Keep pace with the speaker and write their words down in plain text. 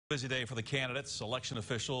Busy day for the candidates, election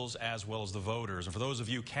officials, as well as the voters. And for those of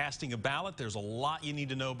you casting a ballot, there's a lot you need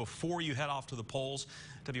to know before you head off to the polls.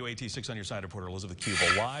 WATE 6 on your side reporter Elizabeth Cuba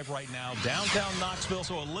live right now downtown Knoxville.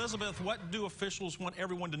 So Elizabeth, what do officials want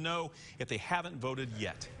everyone to know if they haven't voted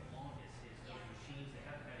yet?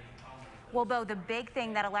 Well, Bo, the big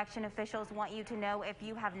thing that election officials want you to know if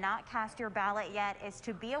you have not cast your ballot yet is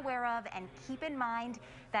to be aware of and keep in mind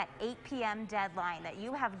that 8 p.m. deadline, that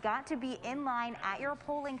you have got to be in line at your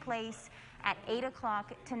polling place at 8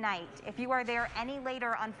 o'clock tonight. If you are there any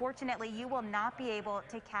later, unfortunately, you will not be able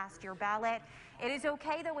to cast your ballot. It is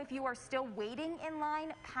okay, though, if you are still waiting in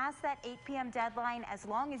line past that 8 p.m. deadline, as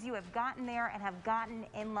long as you have gotten there and have gotten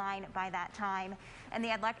in line by that time. And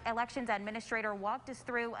the elections administrator walked us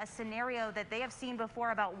through a scenario that they have seen before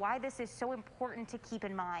about why this is so important to keep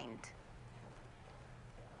in mind.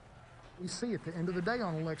 We see at the end of the day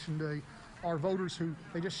on election day are voters who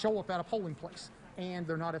they just show up at a polling place and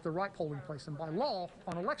they're not at the right polling place. And by law,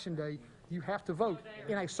 on election day, you have to vote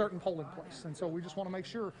in a certain polling place. And so we just want to make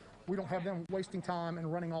sure we don't have them wasting time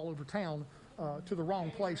and running all over town to the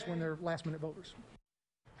wrong place when they're last-minute voters.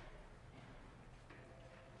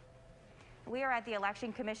 We are at the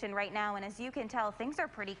Election Commission right now, and as you can tell, things are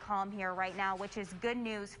pretty calm here right now, which is good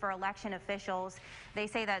news for election officials. They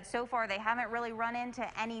say that so far they haven't really run into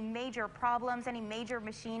any major problems, any major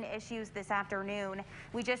machine issues this afternoon.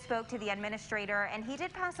 We just spoke to the administrator, and he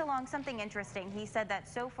did pass along something interesting. He said that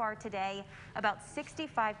so far today, about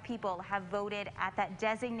 65 people have voted at that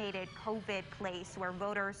designated COVID place where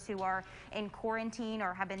voters who are in quarantine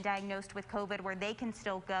or have been diagnosed with COVID, where they can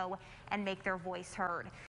still go and make their voice heard.